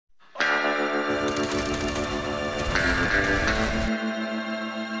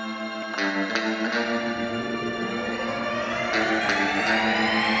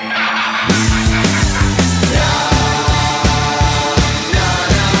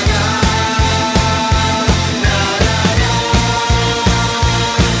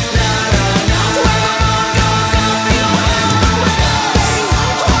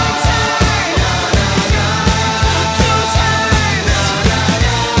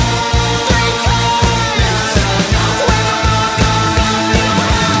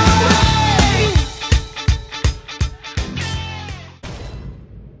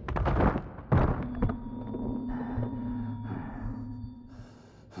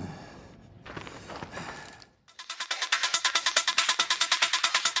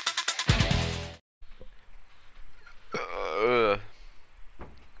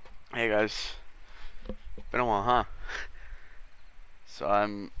Hey guys, been a while, huh? So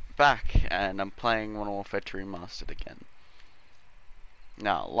I'm back and I'm playing Modern Warfare 2 Remastered again.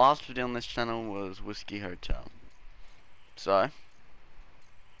 Now, last video on this channel was Whiskey Hotel. So,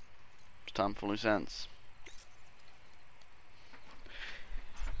 it's time for loose ends.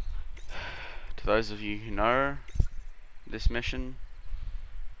 To those of you who know this mission,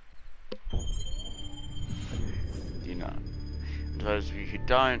 you know. To those of you who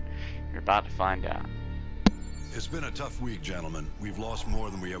don't, you're about to find out. It's been a tough week, gentlemen. We've lost more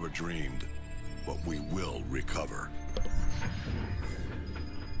than we ever dreamed, but we will recover.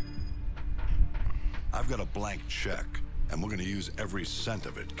 I've got a blank check, and we're going to use every cent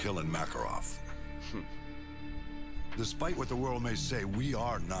of it killing Makarov. Despite what the world may say, we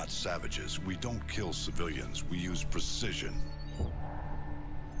are not savages. We don't kill civilians. We use precision.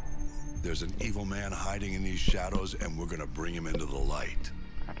 There's an evil man hiding in these shadows, and we're going to bring him into the light.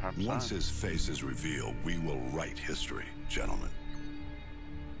 Once his face is revealed, we will write history, gentlemen.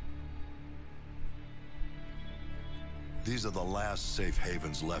 These are the last safe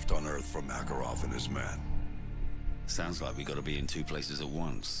havens left on Earth for Makarov and his men. Sounds like we gotta be in two places at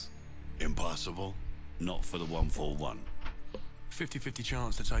once. Impossible? Not for the 141. 50-50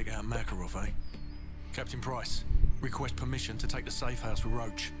 chance to take out Makarov, eh? Captain Price, request permission to take the safe house with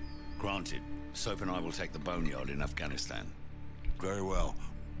Roach. Granted. Soap and I will take the boneyard in Afghanistan. Very well.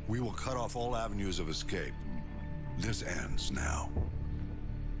 We will cut off all avenues of escape. This ends now.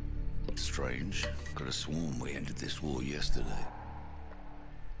 Strange. Could have sworn we ended this war yesterday.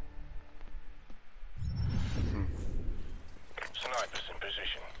 Snipers in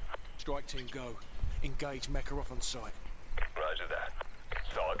position. Strike team go. Engage Makarov on sight. Roger that.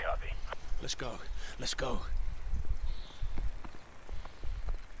 Solid copy. Let's go. Let's go.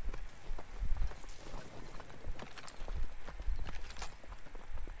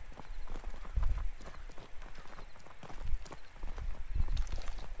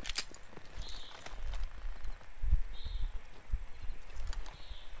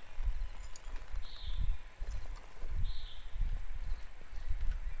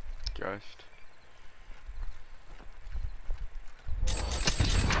 Ghost.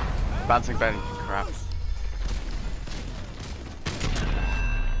 Bouncing back, crap.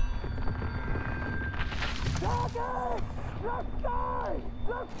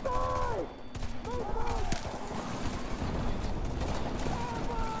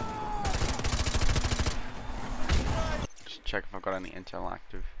 Just check if I've got any intel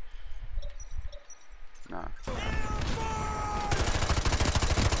active. No.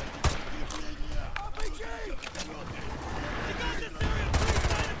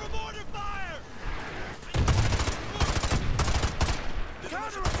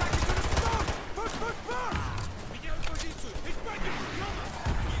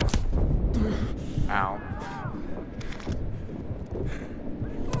 Ow.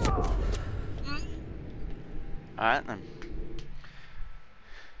 Alright then.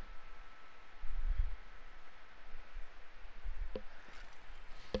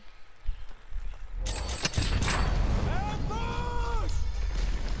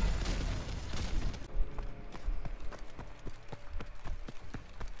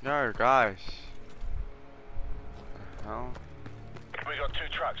 No, guys. What the hell? We got two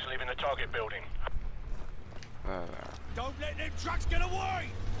trucks leaving the target building. Don't let them trucks get away!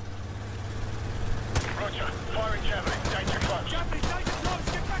 Roger. Firing javelin. Danger close. Javelin, danger close!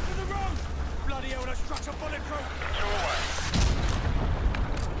 Get back to the road! Bloody hell, those trucks are bulletproof! Two away.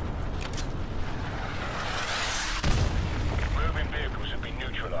 Moving vehicles have been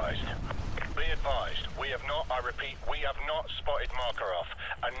neutralized. Be advised, we have not, I repeat, we have not spotted Makarov,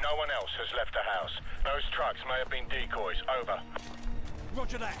 and no one else has left the house. Those trucks may have been decoys. Over.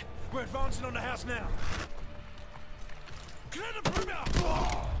 Roger that. We're advancing on the house now. Clear the perimeter!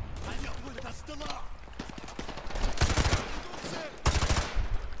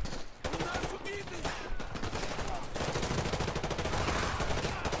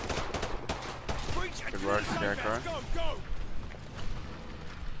 Good work, Scarecrow. Go, go!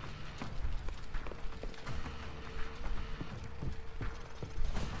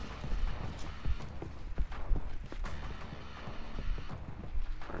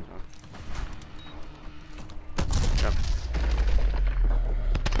 Yep.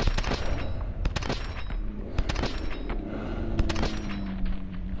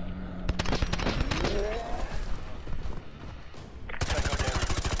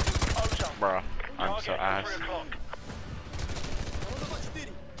 Bruh, I'm so ass. 3 o'clock.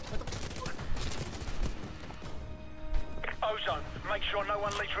 Ozone, make sure no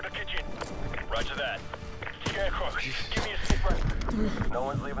one leaves for the kitchen. Roger that. Scarecrow, give me a sit rep. No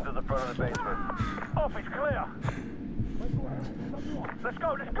one's leaving to the front of the basement. Office clear! Let's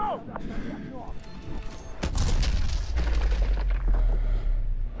go, let's go!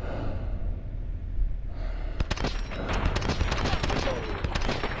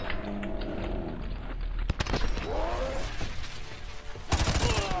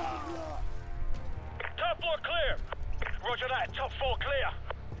 Top floor clear! Roger that, top floor clear!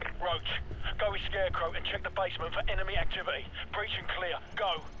 Roach, go with Scarecrow and check the basement for enemy activity. Breach and clear,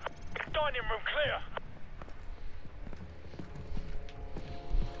 go! Dining room clear!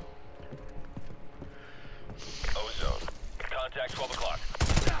 Ozone. Contact 12 o'clock.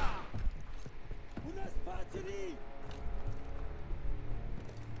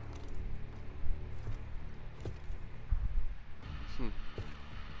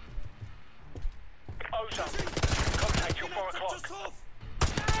 Ozone. Contact till 4 o'clock.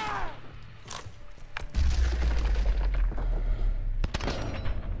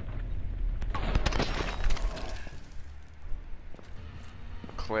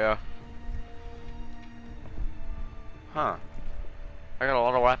 Clear. Huh. I got a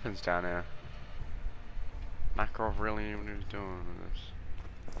lot of weapons down here. Makarov really knew what he was doing with this.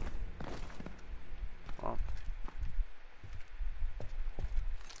 Well.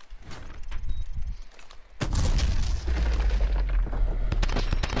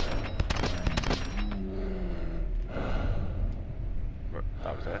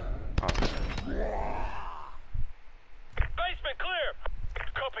 That was it. Oh. Basement clear!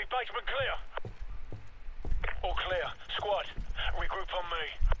 Copy, basement clear. All clear. Squad, regroup on me.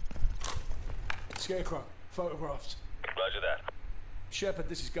 Scarecrow, photographs. Roger that. Shepard,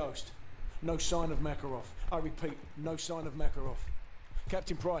 this is Ghost. No sign of Makarov. I repeat, no sign of Makarov.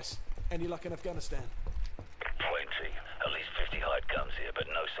 Captain Price, any luck in Afghanistan? Plenty. At least 50 hide guns here, but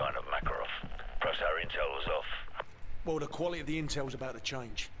no sign of Makarov. Perhaps our intel was off. Well, the quality of the intel's about to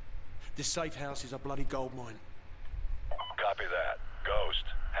change. This safe house is a bloody gold mine. Copy that. Ghost,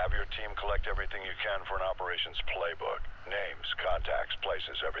 have your team collect everything you can for an operations playbook. Names, contacts,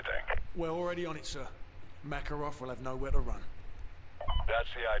 places, everything. We're already on it, sir. Makarov will have nowhere to run. That's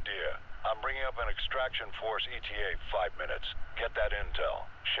the idea. I'm bringing up an extraction force ETA 5 minutes. Get that intel.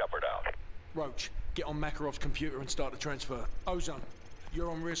 Shepard out. Roach, get on Makarov's computer and start the transfer. Ozone, you're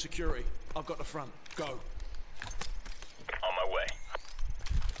on rear security. I've got the front. Go. On my way.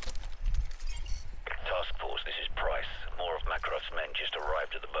 Task Force, this is Price. More of Makarov's men just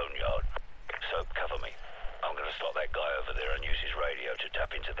arrived at the boneyard. So, cover me. I'm gonna slot that guy over there and use his radio to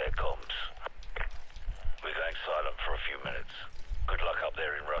tap into their comms. We're going silent for a few minutes. Good luck up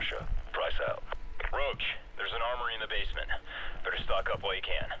there in Russia. Price out. Roach, there's an armory in the basement. Better stock up while you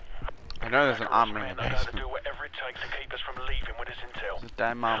can. I know there's an armory in the They know how to basement. do whatever it takes to keep us from leaving with this intel. There's a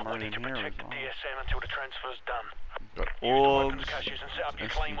damn We armory need in to here as protect the well. DSM until the transfer's done. Got Use the weapons orbs, caches and set up your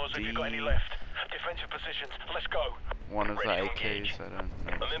claymores if you've got any SVD, left. Defensive positions, let's go. one of the Ready to AKs, engage. I don't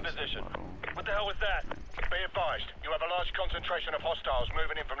know. I'm in this position. model. What the hell was that? Be advised, you have a large concentration of hostiles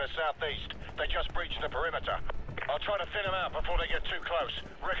moving in from the southeast. They just breached the perimeter. I'll try to thin them out before they get too close.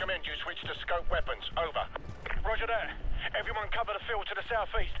 Recommend you switch to scope weapons. Over. Roger that. Everyone cover the field to the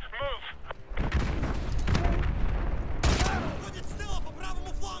southeast. Move!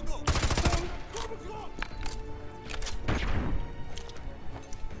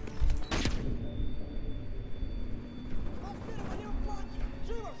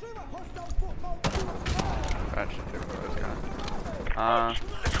 That should do it for those guys.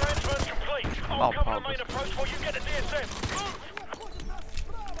 The transfer's complete. I'll I'll cover the pop main this. approach while you get the DSM. Move!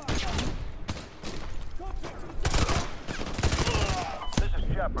 This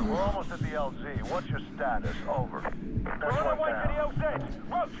is Shepard. We're almost at the LZ. What's your status? Over. We're on our way to the LZ.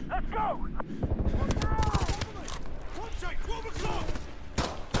 Roach, let's go! Contact, 12 o'clock!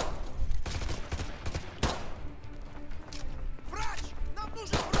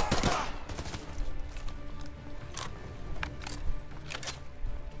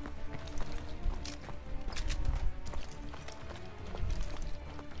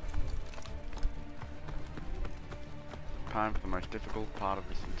 Time for the most difficult part of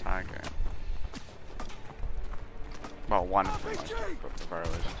this entire game. Well, one of the most difficult at the very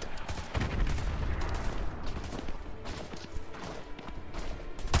least.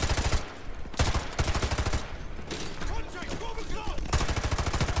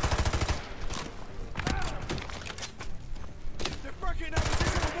 They're breaking out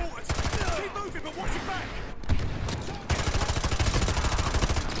the waters. Keep moving, but watch your back.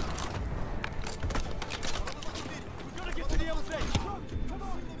 We've got to get to the LZ. Come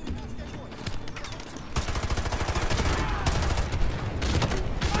on.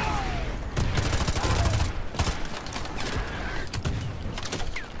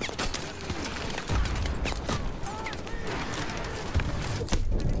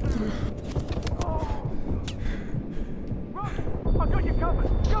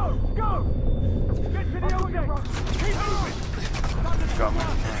 got me.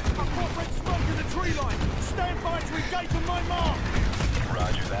 I've got red smoke in the tree line. Stand by to engage on my mark.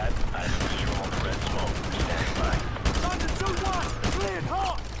 Roger that. I have a visual on the red smoke. Stand by. London 2-1. Cleared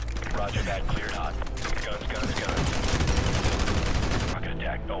hot. Roger that. Cleared hot. Guns. Rocket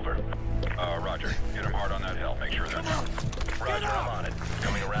attack. Over. Roger. Hit him hard on that hill. Make sure they're down. Roger, I'm on it.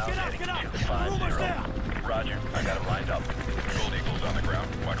 Coming around, heading 250. Roger, I got him lined up. Gold Eagle's on the ground.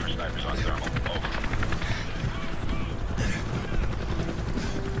 Watch for snipers on thermal. Over.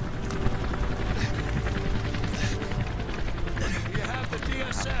 You have the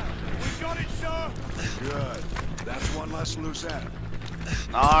DSL. We got it, sir. Good. That's one less loose end.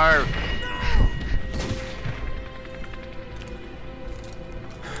 No!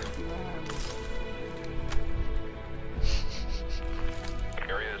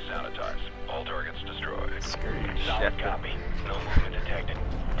 Area is sanitized. All targets destroyed. Scary Solid shit. copy. No movement detected.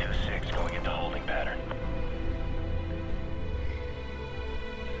 2-6 going into holding pattern.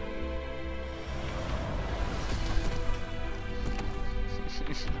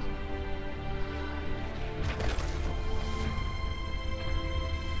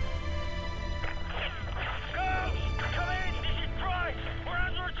 Girls, come in. This is Price. We're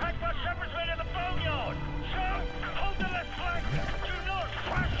under attack by Shepherd's men in the boneyard. So, hold the left flank. Do not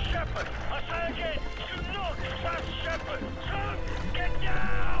trust Shepherd. I say again, do not trust Shepherd. So, get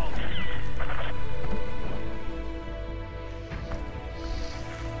down.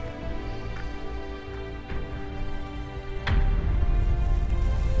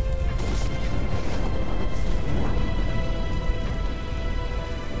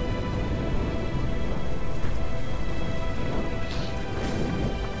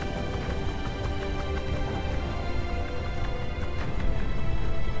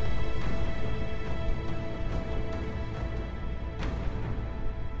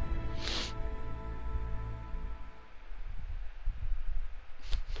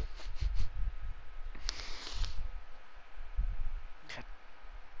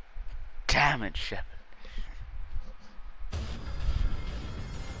 Damn it, Shepard.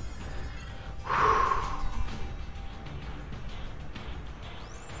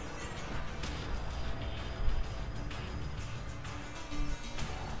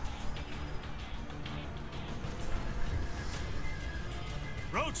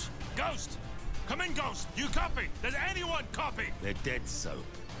 Roach! Ghost! Come in, Ghost! You copy? Does anyone copy? They're dead, Soap.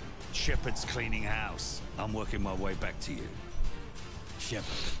 Shepard's cleaning house. I'm working my way back to you.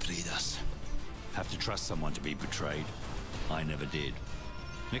 Shepard betrayed us. Have to trust someone to be betrayed. I never did.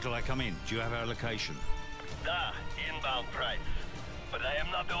 Nikolai, come in. Do you have our location? Da, inbound Price. But I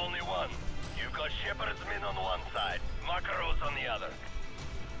am not the only one. You've got Shepard's men on one side, Makarov's on the other.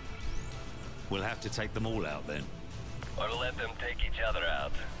 We'll have to take them all out then. Or let them take each other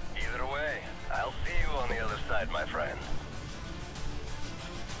out. Either way, I'll see you on the other side, my friend.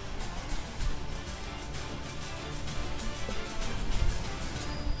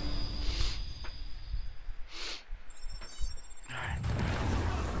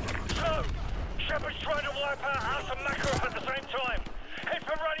 So, Shepard's trying to wipe out House and Makarov at the same time. Head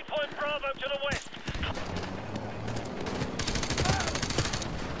for Rally Point Bravo to the west.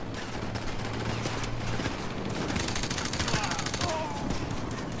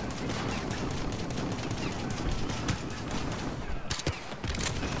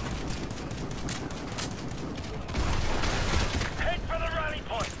 Head for the rally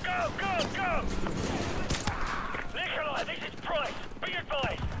point. Go, go, go! Nikolai, this is Price. Be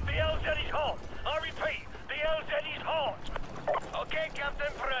advised, the LZ is hot. I repeat, the LZ is hot. Okay,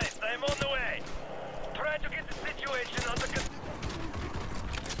 Captain Price, I'm on the way. Try to get the situation under control.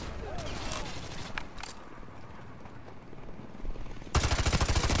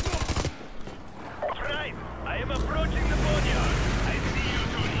 Price, I am approaching the boneyard. I see you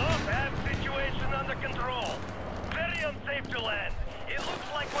do not have situation under control. Very unsafe to land. It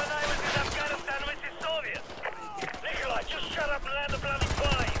looks like when I was in Afghanistan with the Soviets. Nikolai, just shut up and land the bloody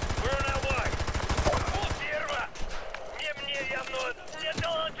plane. We're on our way. Фирма! Мне явно не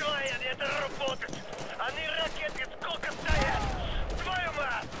должны это работать. Они ракеты сколько стоят. Твою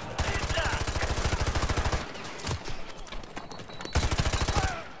мать! Пизда!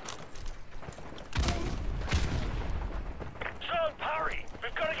 So, hurry!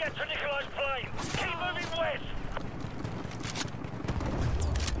 We've got to get to Nikolai's plane. Keep moving west.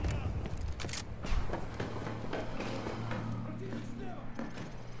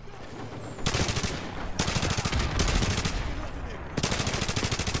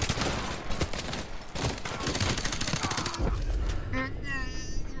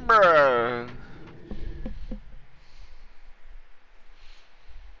 Bruh.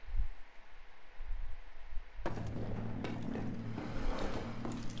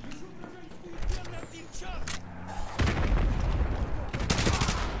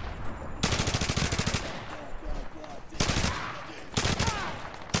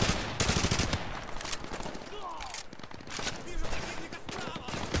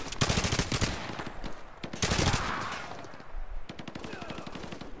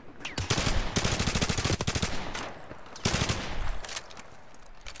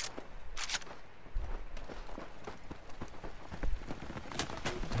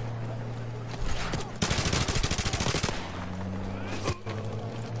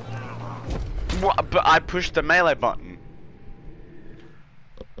 What? But I pushed the melee button.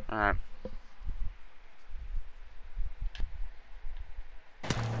 Alright.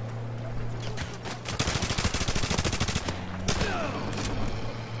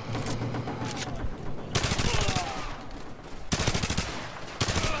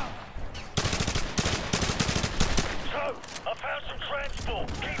 I found some transport.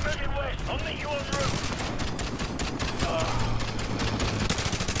 Keep moving west. I'll meet you en route.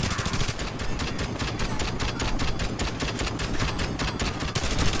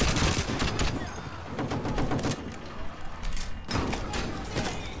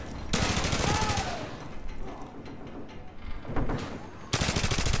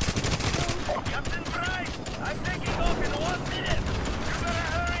 Captain Price, I'm taking off in 1 minute. You better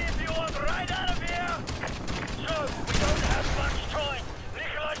hurry if you want right out of here. So, we don't have much time.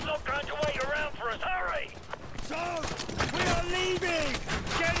 Nikolai's not going to wait around for us. Hurry! So, we are leaving!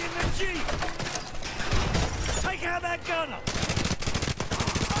 Get in the jeep! Take out that gunner!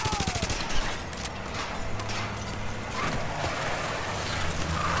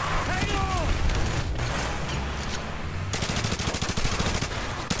 Hang on!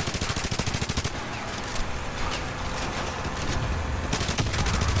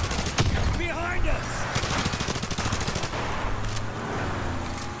 Behind us!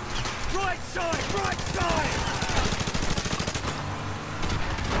 Right side! Right side!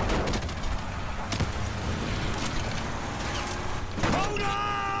 Hold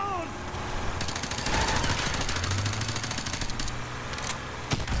on!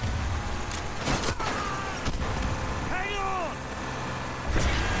 Hang on!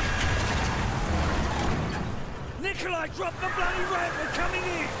 Nikolai, drop the bloody ramp! We're coming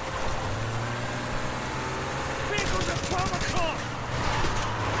in! Vehicles at 12 o'clock!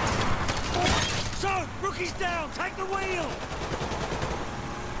 So, rookie's down! Take the wheel!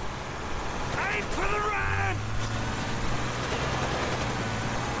 Aim for the ramp!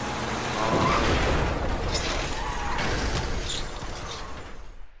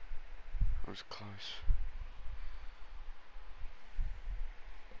 That was close.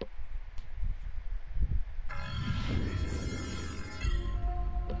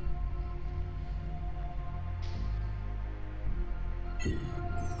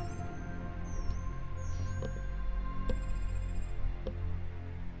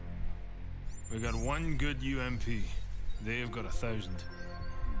 We got one good UMP. They've got 1,000.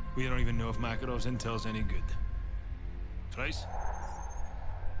 We don't even know if Makarov's intel's any good. Price?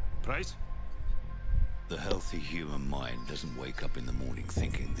 Price? The healthy human mind doesn't wake up in the morning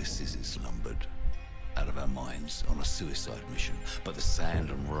thinking this is its numbered. Out of our minds on a suicide mission. But the sand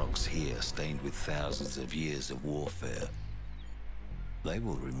and rocks here, stained with thousands of years of warfare, they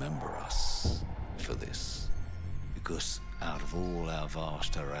will remember us for this. Because out of all our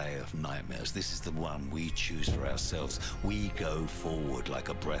vast array of nightmares, this is the one we choose for ourselves. We go forward like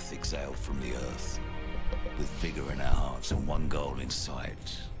a breath exhaled from the earth, with vigor in our hearts and one goal in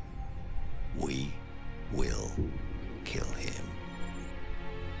sight. We will kill him.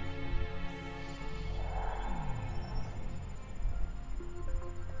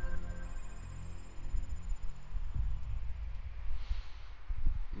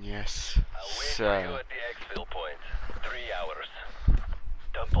 Yes. I'll wait So. for you at the exfil point. 3 hours.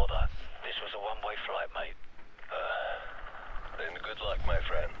 Don't bother. This was a one-way flight, mate. Then good luck, my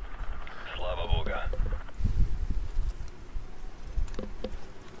friend. Slava Boga.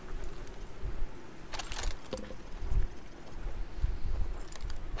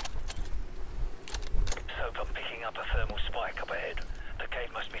 Soap, I'm picking up a thermal spike up ahead. The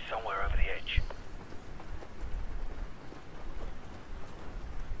cave must be somewhere over the edge.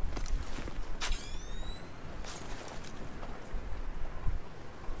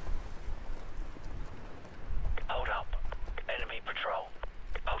 Hold up. Enemy patrol.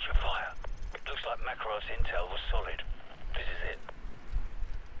 Hold your fire. Looks like Makarov's intel was solid. This is it.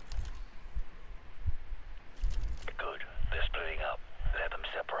 Good. They're splitting up. Let them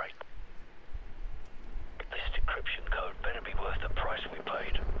separate. This decryption code better be worth the price we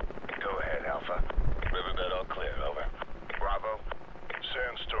paid. Go ahead, Alpha. Riverbed all clear. Over. Bravo.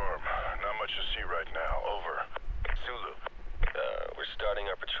 Sandstorm. Not much to see right now. Over. Zulu. We're starting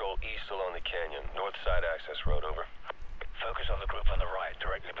our patrol east along the canyon. North side access road, over. Focus on the group on the right,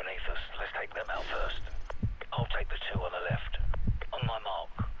 directly beneath us. Let's take them out first. I'll take the two on the left. On my mark.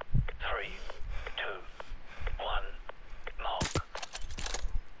 3, 2, 1, mark.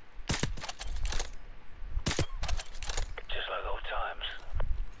 Just like old times.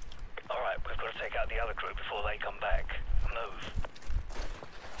 Alright, we've got to take out the other group before they come back. Move.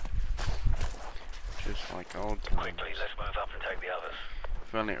 Just like old times. Quickly, let's move up and take the others.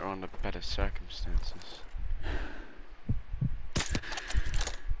 If only it were under better circumstances.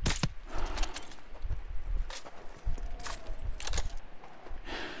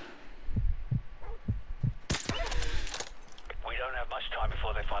 We don't have much time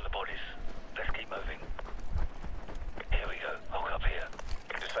before they find the bodies. Let's keep moving. Here we go. Lock up here.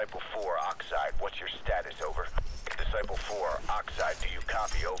 Disciple 4, Oxide, what's your status, over? Disciple 4, Oxide, do you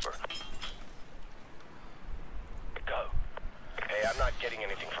copy, over? Go. Hey, I'm not getting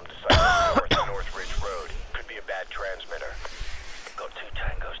anything from Disciple North and North Ridge Road. Could be a bad transmitter. Got 2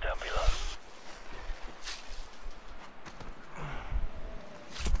 tangos down below.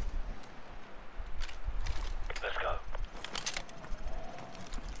 Let's go.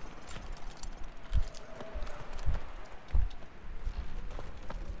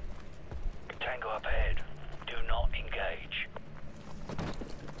 Tango up ahead. Do not engage.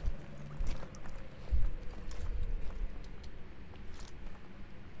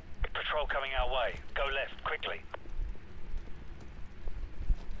 Patrol coming our way. Go left, quickly.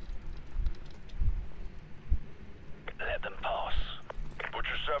 Let them pass.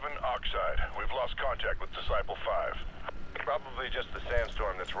 Butcher 7, Oxide. We've lost contact with Disciple 5. Probably just the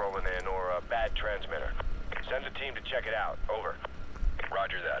sandstorm that's rolling in, or a bad transmitter. Send a team to check it out. Over.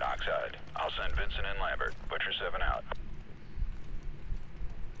 Roger that, Oxide. I'll send Vincent and Lambert. Butcher 7 out.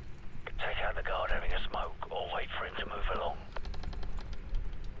 Take out the guard having a smoke, or wait for him to move along.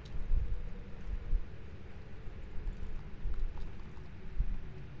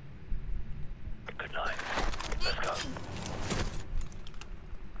 Good night. Let's go.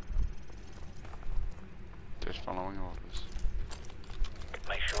 Just following orders.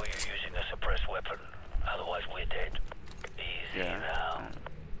 Make sure you're using a suppressed weapon, otherwise we're dead. Easy now.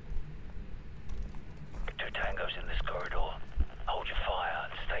 2 tangos in this corridor. Hold your fire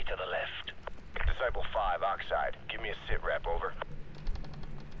and stay to the left. Disciple 5, Oxide. Give me a sit rep, over.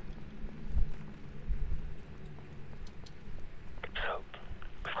 So,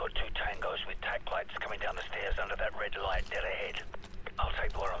 we've got 2 tangos with tack lights coming down the stairs under that red light dead ahead. I'll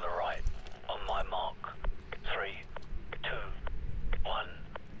take the one on the right. On my mark. 3, 2, 1.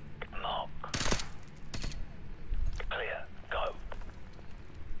 Mark. Clear. Go.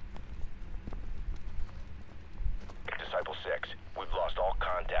 Disciple 6, we've lost all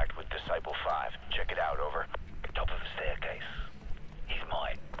contact with Disciple 5. Check it out, over. Top of the staircase. He's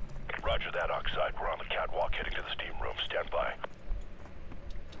mine. Roger that, Oxide. We're on the catwalk heading to the steam room. Stand by.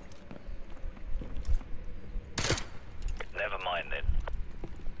 Never mind then.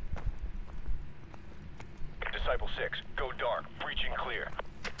 Disciple 6, go dark. Breaching clear.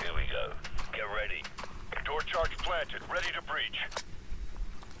 Here we go. Get ready. Door charge planted. Ready to breach.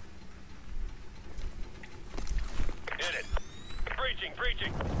 Hit it. Breaching,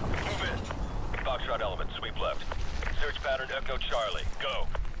 breaching. Move in. Foxtrot element, sweep left. Search pattern Echo Charlie. Go.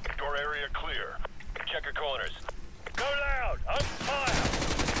 Door area clear. Check your corners. Go loud. Open fire.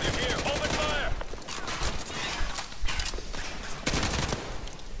 Live here. Open fire.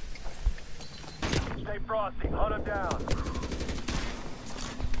 Stay frosty. Hunt him down.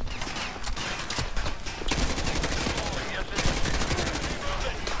 Yes, it is. Move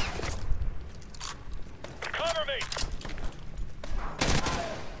it. Cover me.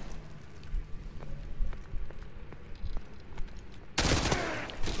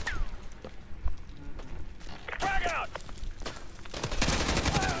 Frag out.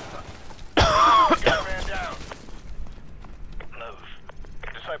 Got a man down. Move.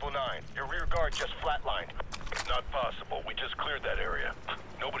 Disciple 9, your rear guard just flatlined. Not possible. We just cleared that area.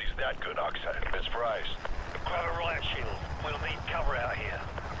 Nobody's that good, Oxide. Miss Price. Grab a riot shield. We'll need cover out here.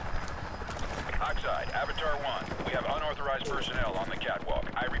 Oxide, Avatar 1. We have unauthorized personnel on the catwalk.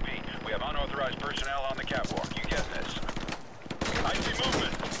 I repeat, we have unauthorized personnel on the catwalk. You get this? I see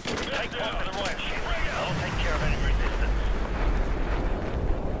movement. Take one for the riot shield. I'll take care of any resistance.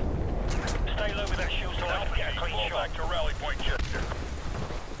 Stay low with that shield so I can get a clean Fall shot. back to rally point, Chester.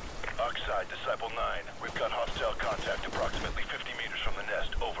 Oxide, Disciple 9. We've got hostile contact approximately 50 meters from the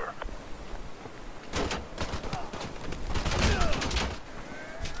nest. Over.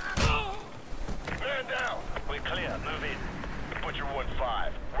 Man down. We're clear. Move in. Butcher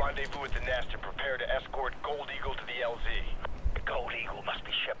 1-5. Rendezvous at the nest and prepare to escort Gold Eagle to the LZ. Gold Eagle must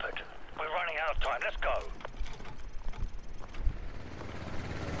be Shepard. We're running out of time. Let's go.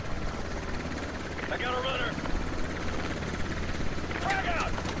 I got a runner. Frag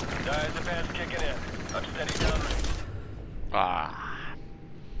out. Diazepam's kicking in. I'm steady downrange. Ah.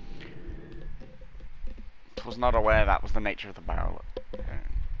 Was not aware that was the nature of the barrel.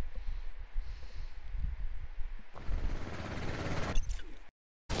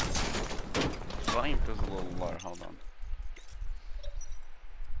 Volume feels a little low, hold on.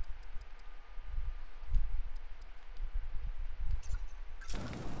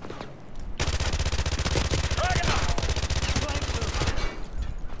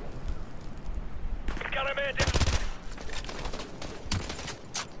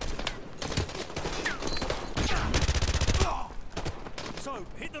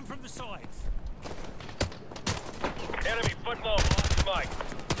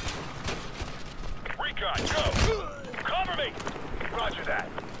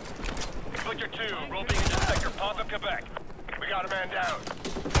 M.W.2.R, roping into sector Papa, Quebec. We got a man down.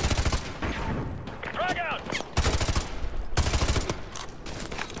 Drag out!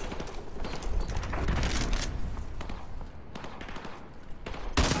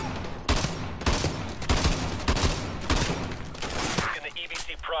 In the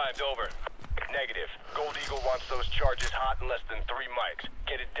EBC primed, over. Negative. Gold Eagle wants those charges hot in less than 3 mics.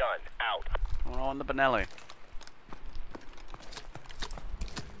 Get it done. Out. We're on the Benelli.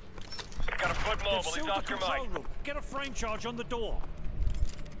 Got a foot They've mobile. He's sealed the Oscar control Mike. room. Get a frame charge on the door.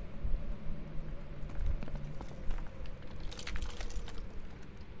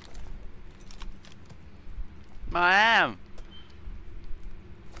 I am.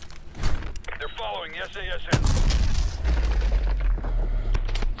 They're following the SASN.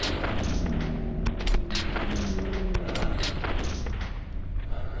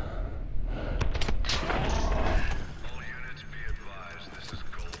 All units be advised, this is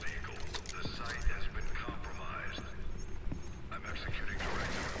Gold Eagle. The site has been compromised. I'm executing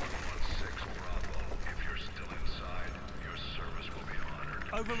Directive 116 Bravo. If you're still inside, your service will be honored.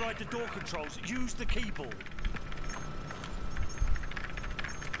 Override the door controls. Use the keyboard.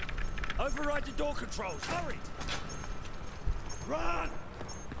 Override the door controls. Hurry! Run!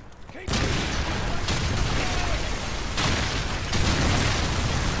 Keep...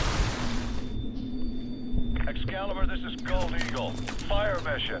 Excalibur, this is Gold Eagle. Fire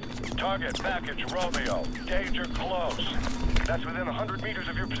mission. Target package Romeo. Danger close. That's within 100 meters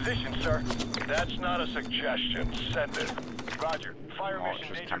of your position, sir. That's not a suggestion. Send it. Roger. Fire Oh, it's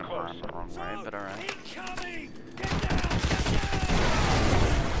mission just danger kind of close. around the wrong way, but alright. Incoming! Get down! Get down!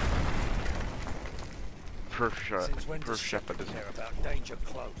 Since when does Shepherd Shepard isn't. care about danger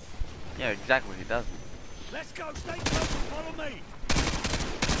close? Yeah, exactly, he doesn't. Let's go! Stay close and follow me!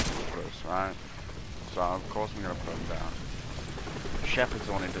 Close, right? So, of course I'm gonna put him down. Shepherd's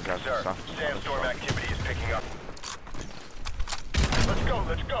the one who deserves to Sir, suffer. sandstorm activity is picking up. Let's go,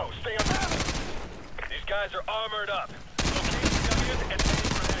 let's go. Stay on that. These guys are armored up. Locate civilians and aim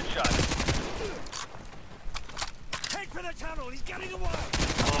for headshots. Head for the tunnel! He's getting away!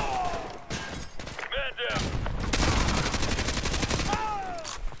 Man down.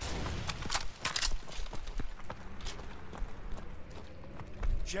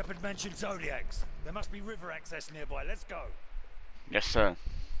 Shepard mentioned Zodiacs. There must be river access nearby. Let's go. Yes, sir.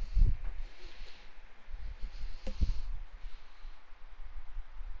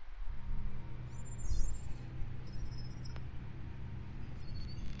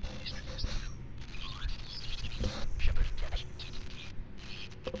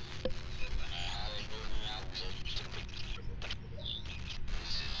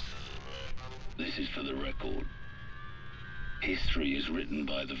 This is for the record. History is written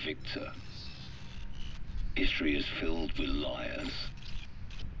by the victor. History is filled with liars.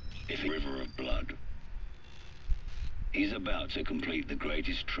 If a river of blood. He's about to complete the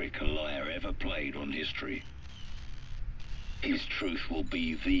greatest trick a liar ever played on history. His truth will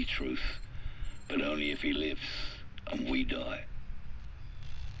be the truth, but only if he lives and we die.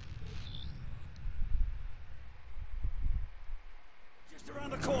 Just around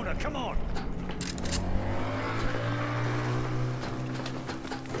the corner. Come on.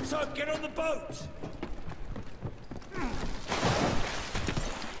 So, get on the boat.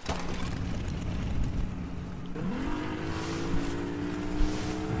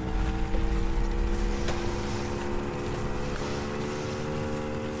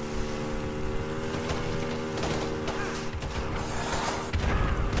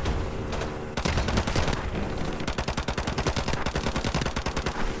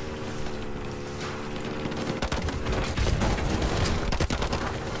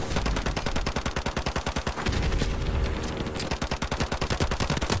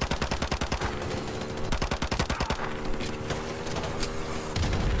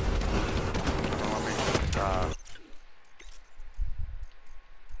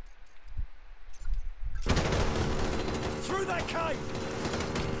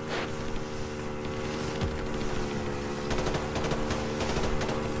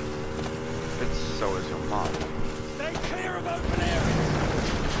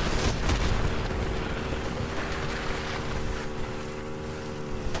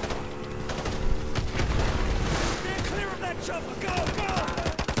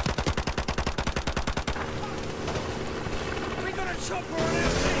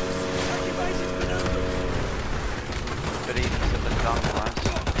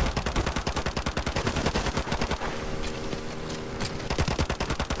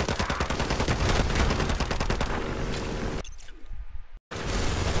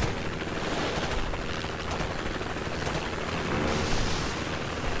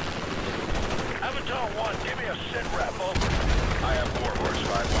 Avatar 1, give me a sit rep, over. I have Warhorse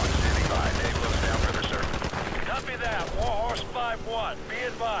 5-1 standing by. Dave goes downriver, sir. Copy that, Warhorse 5-1. Be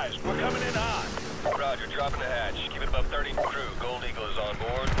advised, we're coming in hot. Roger, dropping the hatch. Keep it above 30. Crew, Gold Eagle is on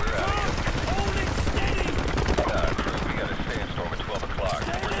board. We're out of here. Hold it steady! Crew, we got a sandstorm at 12 o'clock.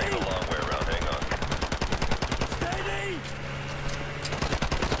 We're taking a long way around. Hang on. Steady!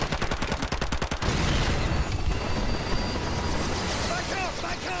 Back up!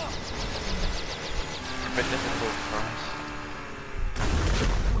 Back up! It's a bit difficult for us.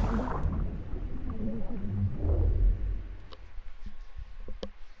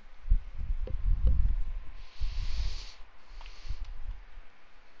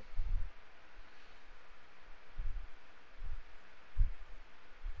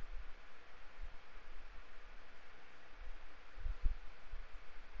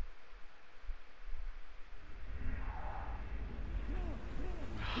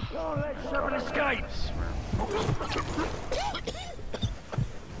 Don't let someone escape!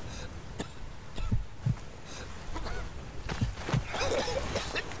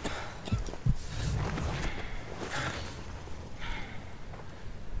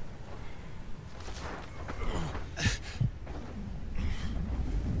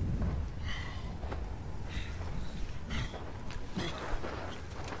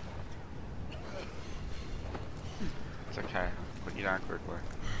 It's okay. Put you down quickly.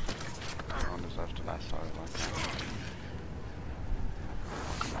 Everyone deserves to die sorry like that.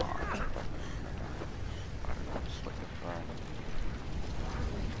 Come on. I don't know, slick the thread.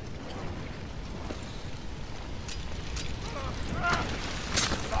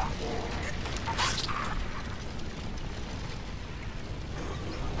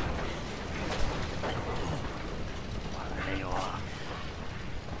 There you are.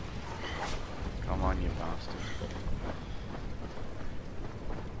 Come on, you bastard.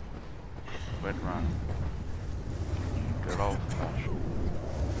 Quit running. Good old fashioned.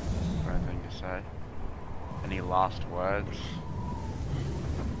 Anything to say? Any last words?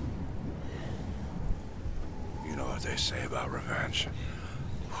 You know what they say about revenge?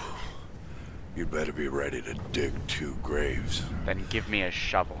 You'd better be ready to dig 2 graves. Then give me a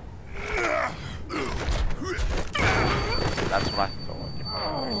shovel. That's what I thought.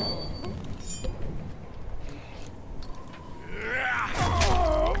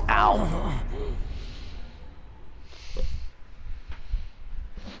 Ow.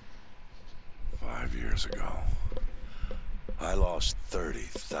 Years ago, I lost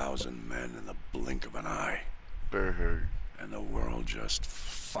 30,000 men in the blink of an eye. Boo-hoo. And the world just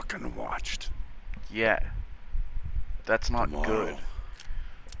fucking watched. Yeah. That's not Tomorrow, good.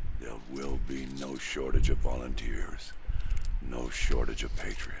 there will be no shortage of volunteers. No shortage of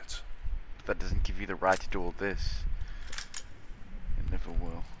patriots. But that doesn't give you the right to do all this. It never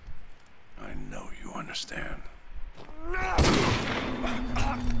will. I know you understand.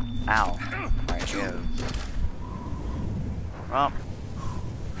 Ow. My ears. Well,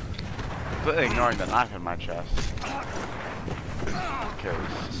 completely ignoring the knife in my chest. Because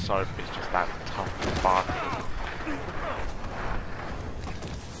soap is just that tough bastard.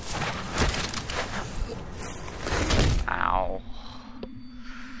 Ow.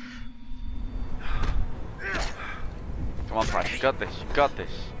 Come on, Price, you got this, you got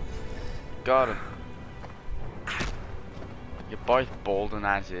this. You got him. You're both bald and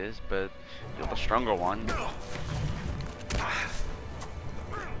as is, but you're the stronger one. You're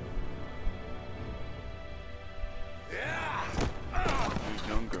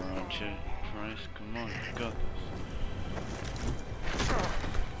younger, aren't you? Christ, come on, you got this.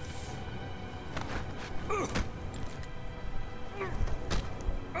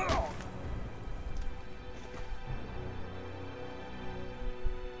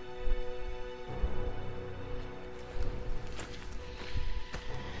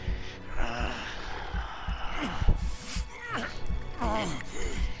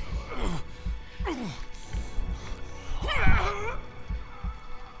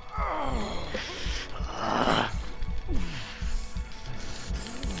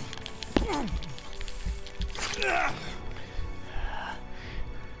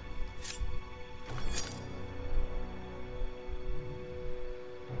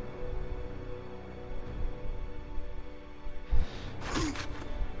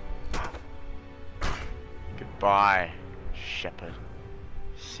 Goodbye, Shepherd.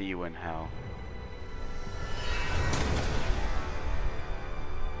 See you in hell.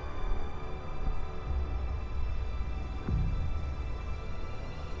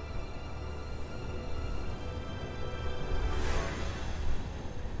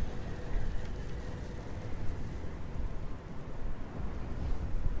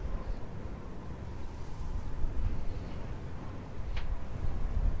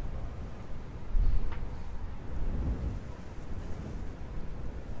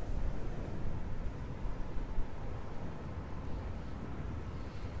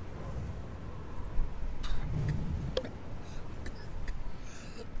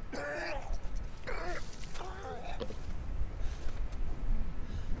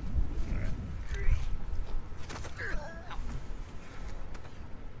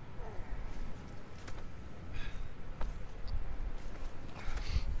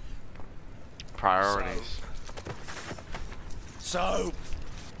 Priorities. So,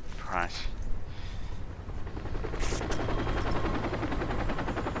 Price.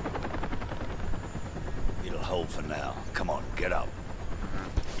 It'll hold for now. Come on, get up.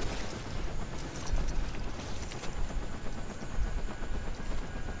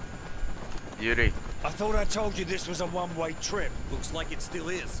 Beauty. I thought I told you this was a one-way trip. Looks like it still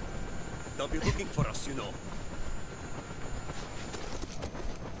is. They'll be looking for us, you know.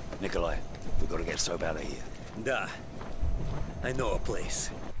 Nikolai, we've got to get Soap out of here. Da. I know a place.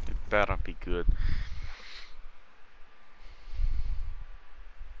 It better be good.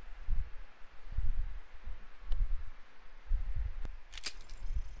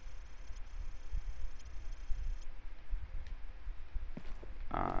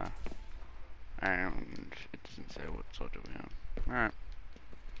 And it doesn't say what sort of we are. Alright.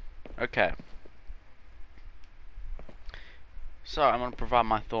 Okay. So I'm gonna provide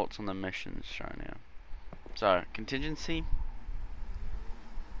my thoughts on the missions shown here. So, contingency,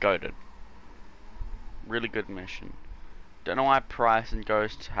 goated. Really good mission. Don't know why Price and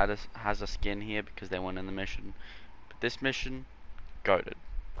Ghost has a skin here because they weren't in the mission. But this mission, goated.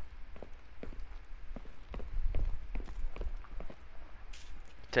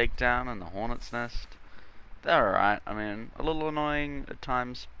 Takedown and the Hornet's Nest, they're alright. I mean, a little annoying at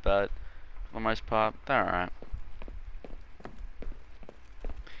times, but for the most part, they're alright.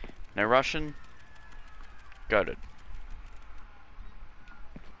 No Russian, goated.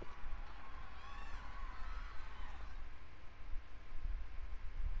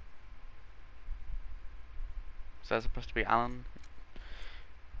 Is that supposed to be Alan?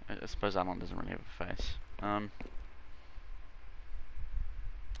 I suppose Alan doesn't really have a face.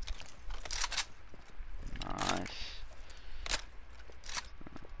 Nice.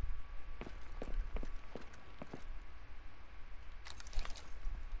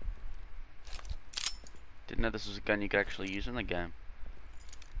 Didn't know this was a gun you could actually use in the game.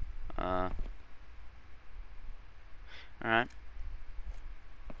 Alright.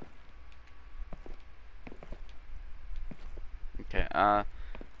 Okay,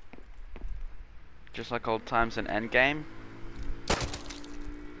 just like old times in Endgame.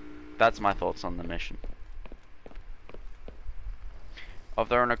 That's my thoughts on the mission. Of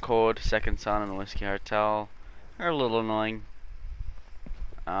their own accord, Second Son and the Whiskey Hotel are a little annoying.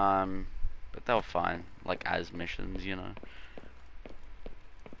 But they were fine, like as missions, you know.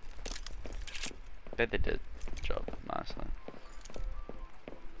 They did the job nicely.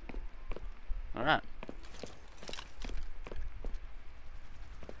 Alright.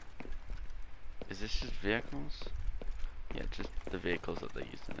 Is this just vehicles? Yeah, just the vehicles that they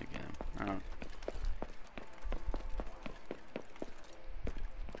used in the game. Alright.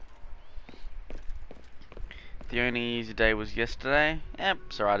 The only easy day was yesterday. Yep,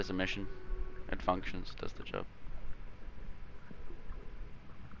 it's alright as a mission. It functions, does the job.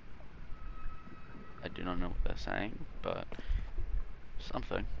 I do not know what they're saying, but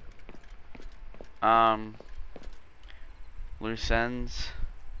something. Loose ends.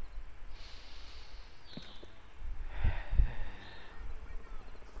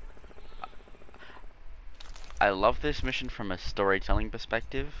 I love this mission from a storytelling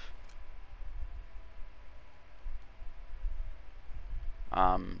perspective.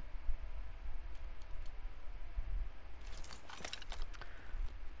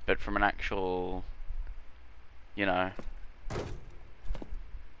 But from an actual, you know,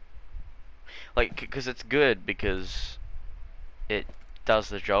 like, because it's good because it does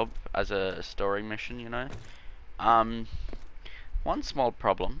the job as a story mission, you know. One small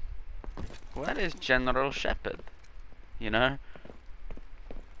problem. Where is General Shepard? You know?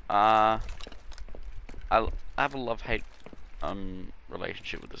 I have a love-hate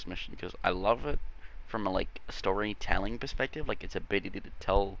relationship with this mission because I love it from a like a storytelling perspective. Like its ability to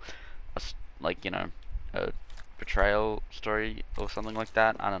tell us, like, you know, a betrayal story or something like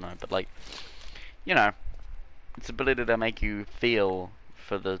that. I don't know, but like, you know, its ability to make you feel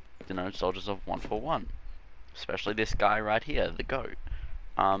for the, you know, soldiers of 141, especially this guy right here, the goat.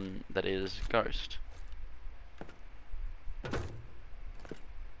 That is Ghost.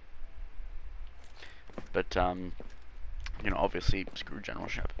 But, you know, obviously, screw General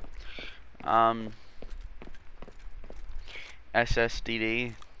Shepard.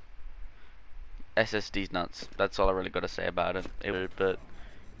 SSDD. SSD's nuts. That's all I really got to say about it. But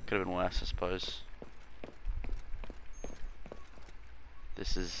could have been worse, I suppose.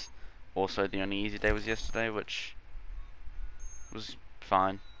 This is also the only easy day was yesterday, which was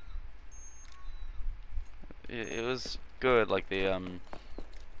fine. It was good, like the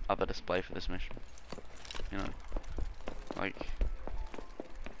other display for this mission. You know, like,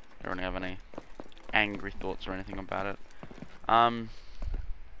 I don't really have any angry thoughts or anything about it.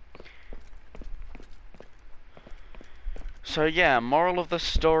 So yeah, moral of the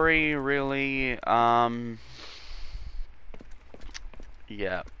story, really,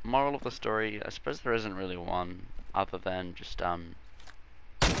 yeah, moral of the story, I suppose there isn't really one, other than just, yeah,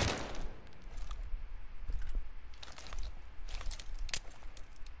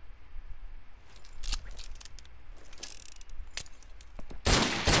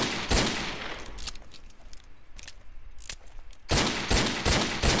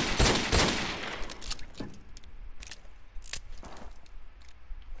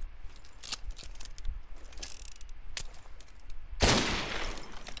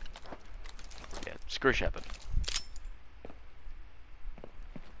 screw Shepard.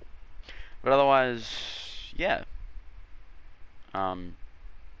 But otherwise, yeah, alright.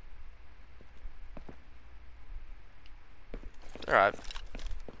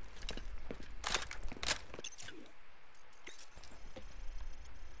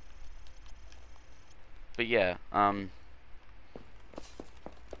 But yeah,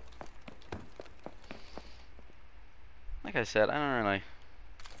 like I said, I don't really,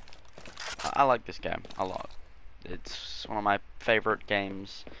 I like this game a lot. It's one of my favorite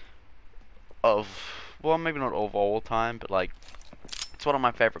games of, well, maybe not of all time, but like, it's one of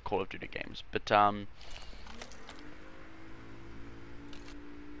my favorite Call of Duty games. But well,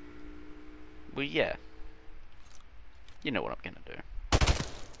 yeah, you know what I'm gonna do.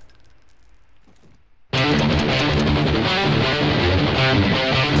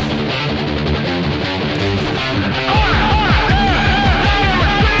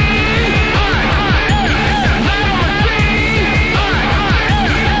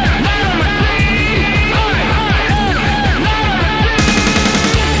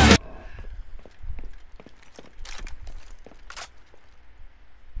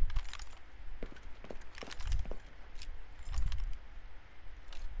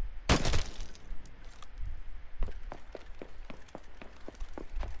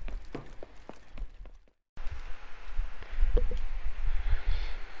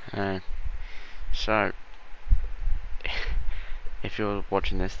 So, if you're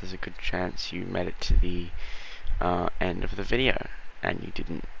watching this, there's a good chance you made it to the end of the video, and you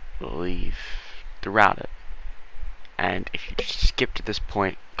didn't leave throughout it. And if you just skip to this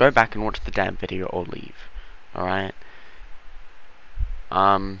point, go back and watch the damn video or leave. Alright?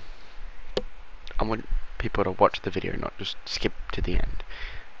 I want people to watch the video, not just skip to the end.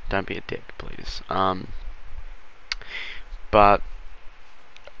 Don't be a dick, please. But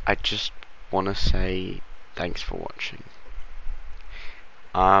I just want to say thanks for watching.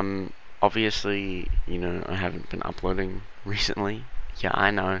 Obviously, you know, I haven't been uploading recently. Yeah,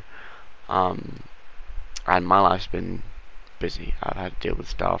 I know. And my life's been busy. I've had to deal with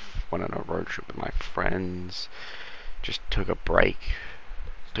stuff, went on a road trip with my friends, just took a break,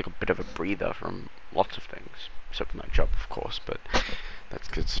 took a bit of a breather from lots of things, except for my job, of course, but that's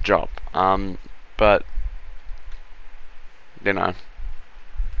because it's a job. But, you know,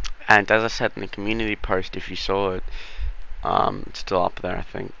 and as I said in the community post, if you saw it, it's still up there, I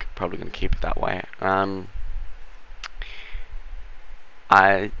think. Probably going to keep it that way. I'm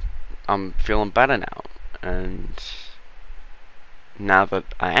feeling better now, and now that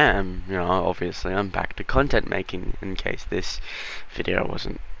I am, you know, obviously I'm back to content making, in case this video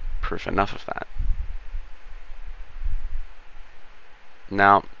wasn't proof enough of that.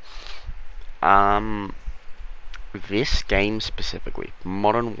 Now, this game specifically,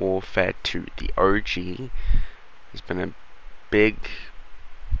 Modern Warfare 2, the OG, has been a big,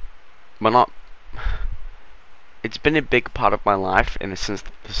 well, not, it's been a big part of my life in the sense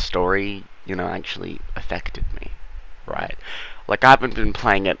that the story, you know, actually affected me, right? Like, I haven't been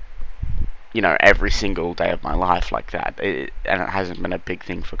playing it, you know, every single day of my life like that, and it hasn't been a big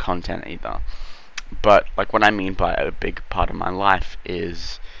thing for content either. But, like, what I mean by a big part of my life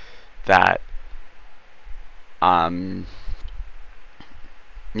is that,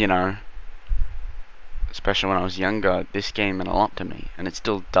 you know, especially when I was younger, this game meant a lot to me, and it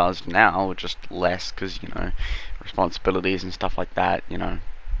still does now, just less, because, you know, responsibilities and stuff like that, you know,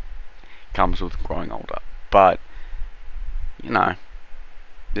 comes with growing older. But, you know,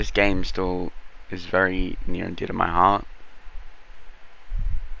 this game still is very near and dear to my heart,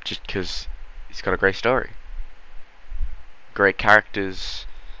 just because it's got a great story, great characters,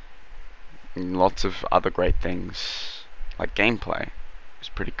 and lots of other great things, like gameplay is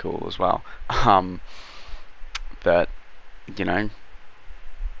pretty cool as well. That, you know,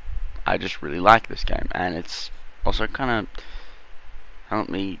 I just really like this game, and it's also kind of helped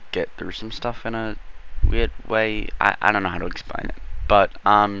me get through some stuff in a weird way. I don't know how to explain it, but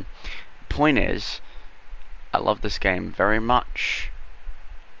point is, I love this game very much,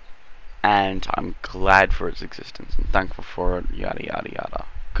 and I'm glad for its existence and thankful for it, yada yada yada.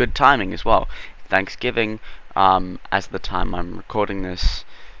 Good timing as well. Thanksgiving, as the time I'm recording this,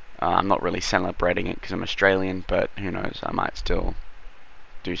 I'm not really celebrating it because I'm Australian, but who knows, I might still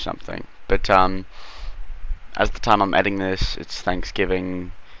do something. But as the time I'm editing this, it's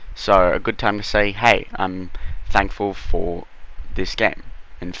Thanksgiving, so a good time to say, hey, I'm thankful for this game,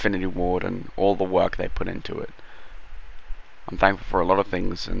 Infinity Ward, and all the work they put into it. I'm thankful for a lot of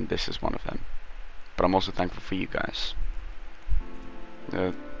things, and this is one of them. But I'm also thankful for you guys.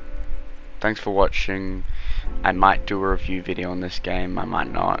 Thanks for watching. I might do a review video on this game, I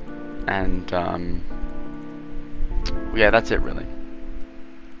might not. And yeah, that's it really.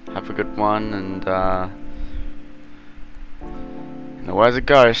 Have a good one, and in the words of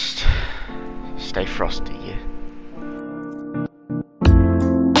Ghost, stay frosty.